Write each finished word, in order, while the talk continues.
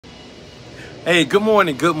Hey, good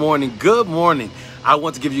morning, good morning, good morning. I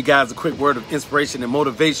want to give you guys a quick word of inspiration and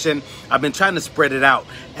motivation. I've been trying to spread it out,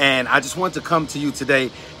 and I just want to come to you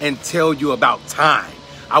today and tell you about time.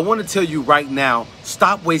 I want to tell you right now,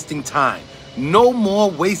 stop wasting time. No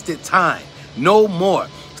more wasted time. No more.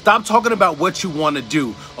 Stop talking about what you want to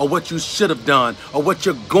do or what you should have done or what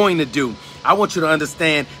you're going to do. I want you to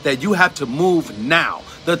understand that you have to move now.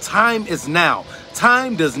 The time is now.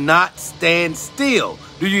 Time does not stand still.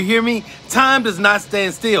 Do you hear me? Time does not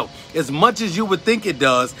stand still. As much as you would think it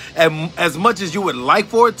does, and as much as you would like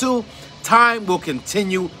for it to, time will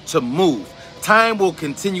continue to move. Time will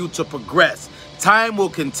continue to progress. Time will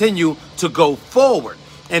continue to go forward.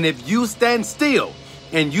 And if you stand still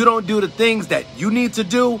and you don't do the things that you need to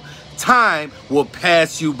do, time will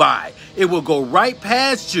pass you by. It will go right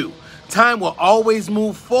past you. Time will always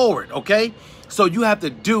move forward, okay? So you have to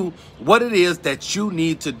do what it is that you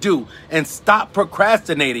need to do and stop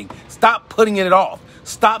procrastinating. Stop putting it off.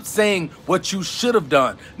 Stop saying what you should have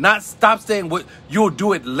done. Not stop saying what you'll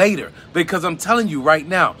do it later. Because I'm telling you right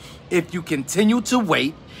now, if you continue to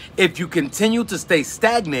wait, if you continue to stay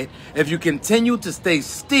stagnant, if you continue to stay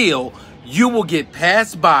still, you will get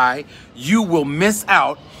passed by, you will miss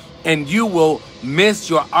out, and you will miss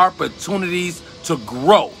your opportunities to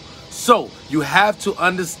grow. So you have to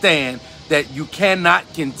understand that you cannot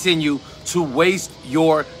continue to waste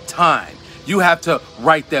your time. You have to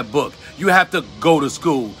write that book. You have to go to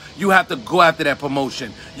school. You have to go after that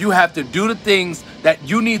promotion. You have to do the things that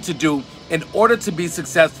you need to do in order to be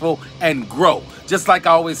successful and grow. Just like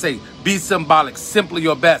I always say, be symbolic, simply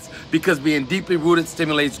your best, because being deeply rooted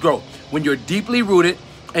stimulates growth. When you're deeply rooted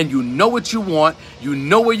and you know what you want, you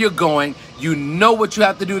know where you're going, you know what you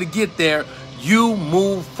have to do to get there, you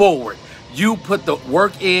move forward. You put the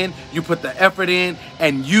work in, you put the effort in,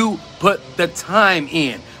 and you put the time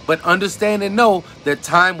in. But understand and know that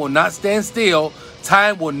time will not stand still.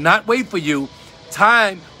 Time will not wait for you.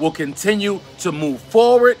 Time will continue to move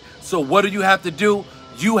forward. So what do you have to do?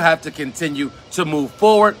 You have to continue to move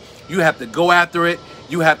forward. You have to go after it.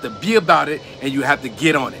 You have to be about it, and you have to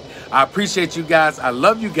get on it. I appreciate you guys. I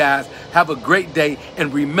love you guys. Have a great day.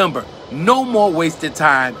 And remember, no more wasted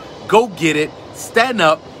time. Go get it. Stand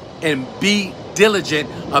up and be diligent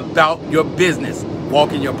about your business.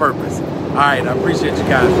 Walk in your purpose. All right, I appreciate you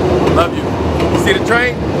guys. Love you. You see the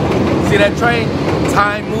train? See that train?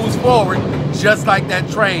 Time moves forward just like that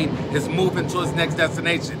train is moving to its next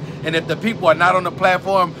destination. And if the people are not on the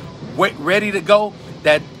platform ready to go,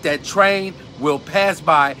 that train will pass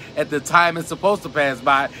by at the time it's supposed to pass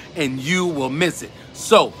by, and you will miss it.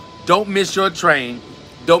 So don't miss your train.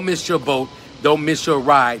 Don't miss your boat. Don't miss your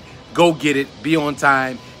ride. Go get it. Be on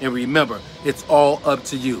time. And remember, it's all up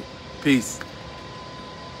to you. Peace.